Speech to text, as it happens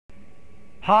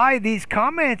Hi, these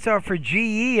comments are for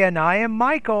GE, and I am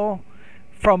Michael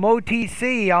from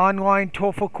OTC,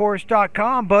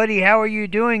 OnlineTOEFLCourse.com. Buddy, how are you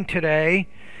doing today?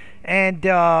 And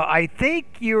I think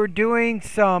you're doing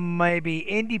some maybe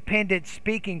independent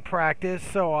speaking practice,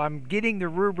 so I'm getting the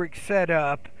rubric set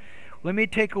up. Let me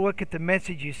take a look at the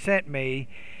message you sent me.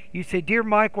 You say, "Dear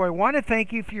Michael, I want to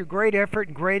thank you for your great effort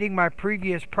in grading my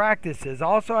previous practices.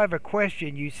 Also, I have a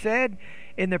question. You said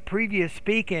in the previous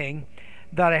speaking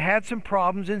that I had some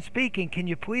problems in speaking. Can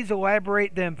you please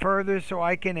elaborate them further so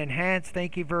I can enhance?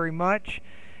 Thank you very much.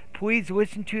 Please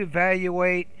listen to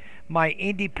evaluate my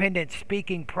independent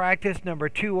speaking practice number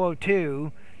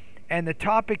 202. And the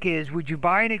topic is, would you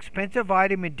buy an expensive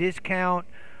item and discount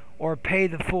or pay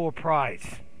the full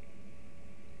price?"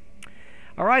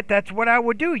 All right, that's what I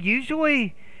would do.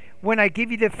 Usually when I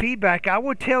give you the feedback, I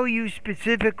will tell you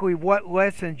specifically what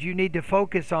lessons you need to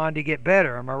focus on to get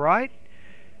better. Am I right?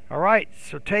 All right,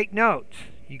 so take notes.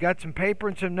 You got some paper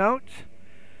and some notes?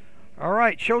 All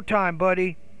right, showtime,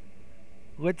 buddy.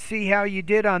 Let's see how you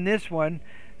did on this one.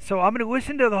 So I'm going to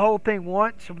listen to the whole thing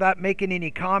once without making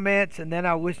any comments, and then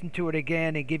I'll listen to it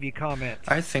again and give you comments.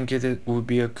 I think it would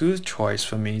be a good choice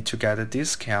for me to get a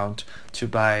discount to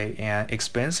buy an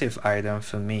expensive item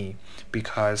for me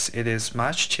because it is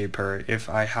much cheaper if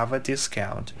I have a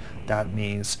discount. That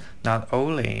means not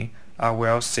only I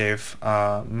will save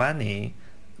money,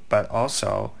 but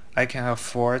also I can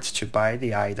afford to buy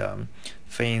the item.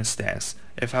 For instance,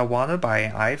 if I want to buy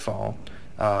an iPhone,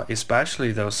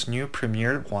 especially those new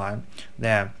premiered one,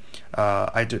 then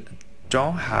I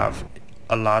don't have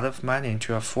a lot of money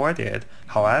to afford it.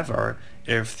 However,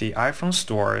 if the iPhone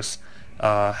stores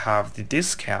have the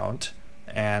discount,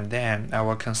 and then I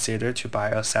will consider to buy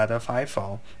a set of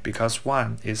iPhone because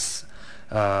one is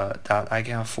that I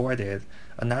can afford it.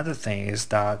 Another thing is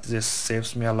that this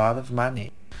saves me a lot of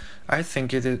money. I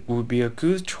think it would be a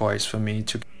good choice for me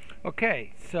to.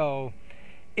 Okay, so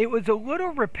it was a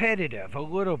little repetitive, a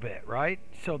little bit, right?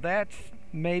 So that's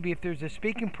maybe if there's a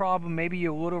speaking problem, maybe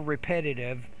you're a little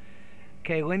repetitive.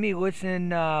 Okay, let me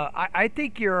listen. I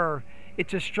think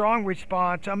it's a strong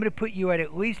response. I'm going to put you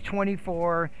at least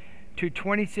 24 to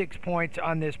 26 points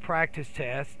on this practice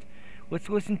test. Let's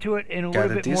listen to it in a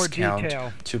little bit more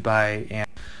detail. To buy, and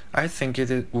I think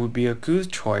it would be a good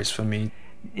choice for me.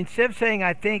 Instead of saying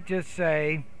 "I think," just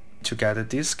say to get a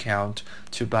discount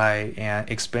to buy an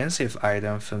expensive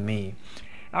item for me.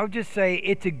 I would just say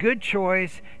it's a good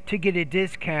choice to get a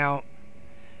discount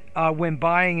when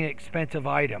buying an expensive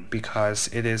item. Because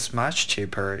it is much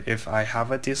cheaper if I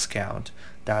have a discount.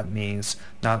 That means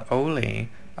not only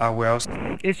I will.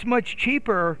 It's much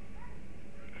cheaper.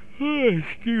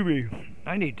 Excuse me.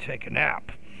 I need to take a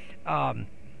nap.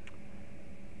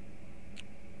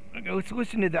 Let's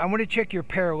listen to that. I want to check your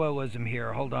parallelism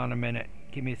here. Hold on a minute.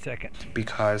 Give me a second.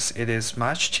 Because it is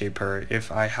much cheaper if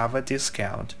I have a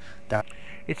discount. That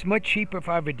it's much cheaper if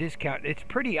I have a discount. It's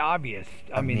pretty obvious.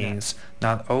 That means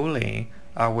not only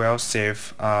I will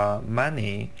save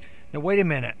money. Now wait a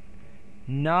minute.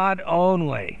 Not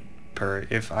only.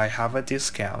 If I have a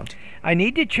discount. I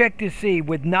need to check to see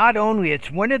with not only,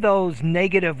 it's one of those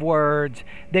negative words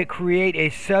that create a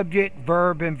subject,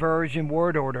 verb, inversion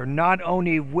word order. Not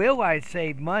only will I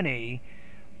save money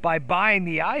by buying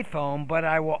the iPhone, but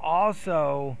I will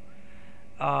also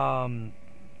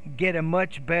get a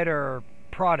much better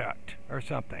product or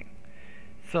something.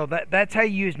 So that's how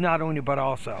you use not only but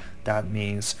also. That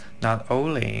means not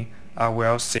only I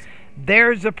will save.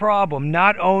 There's the problem.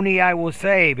 Not only I will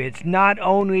save. It's not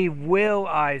only will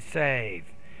I save.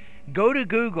 Go to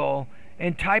Google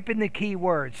and type in the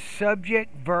keywords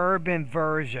subject, verb,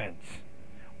 inversions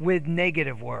with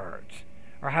negative words.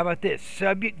 Or how about this?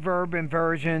 Subject, verb,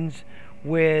 inversions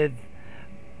with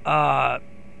not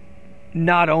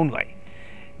only.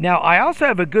 Now, I also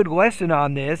have a good lesson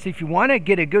on this. If you want to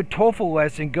get a good TOEFL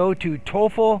lesson, go to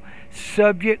TOEFL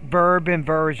Subject, Verb,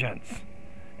 Inversions.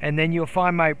 And then you'll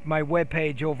find my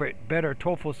webpage over at Better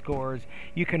TOEFL Scores.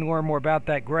 You can learn more about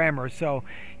that grammar. So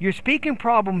your speaking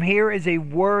problem here is a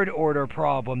word order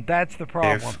problem. That's the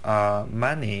problem. If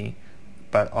money,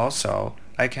 but also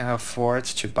I can afford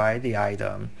to buy the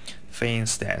item. For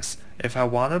instance, if I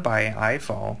want to buy an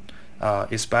iPhone,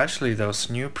 especially those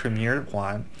new premiered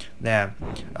one, then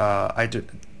I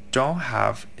don't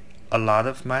have a lot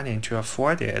of money to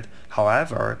afford it.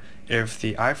 However, if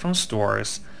the iPhone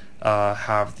stores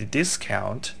have the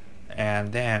discount,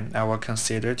 and then I will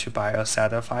consider to buy a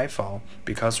set of iPhone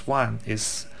because one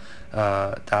is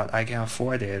that I can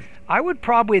afford it. I would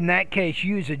probably in that case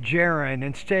use a gerund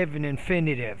instead of an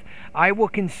infinitive. I will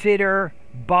consider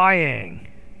buying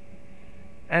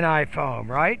an iPhone,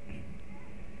 right?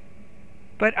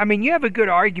 But I mean, you have a good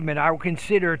argument. I will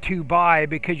consider to buy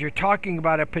because you're talking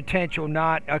about a potential,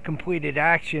 not a completed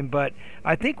action. But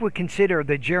I think we consider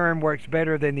the gerund works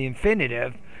better than the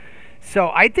infinitive. So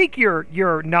I think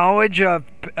your knowledge of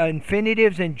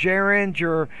infinitives and gerunds,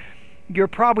 you're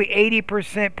probably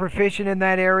 80% proficient in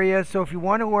that area. So if you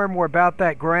want to learn more about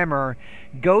that grammar,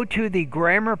 go to the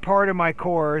grammar part of my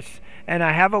course, and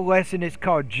I have a lesson. It's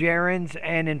called Gerunds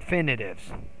and Infinitives.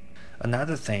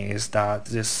 Another thing is that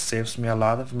this saves me a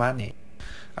lot of money.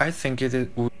 I think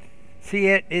See,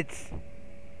 it's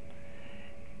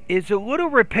a little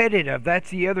repetitive. That's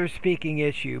the other speaking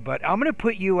issue. But I'm going to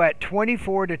put you at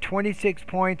 24 to 26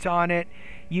 points on it.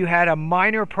 You had a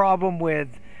minor problem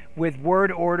with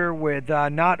word order, with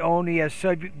not only a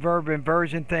subject verb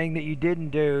inversion thing that you didn't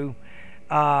do.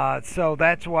 So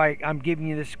that's why I'm giving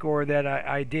you the score that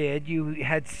I did. You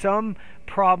had some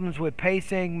problems with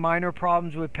pacing, minor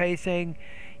problems with pacing.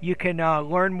 You can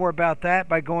learn more about that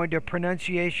by going to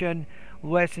pronunciation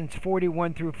lessons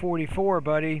 41 through 44,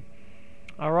 buddy.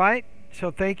 All right?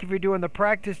 So thank you for doing the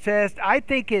practice test. I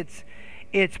think it's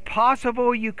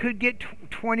possible you could get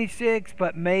 26,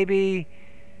 but maybe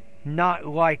not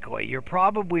likely. You're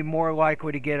probably more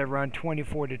likely to get around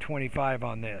 24 to 25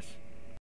 on this.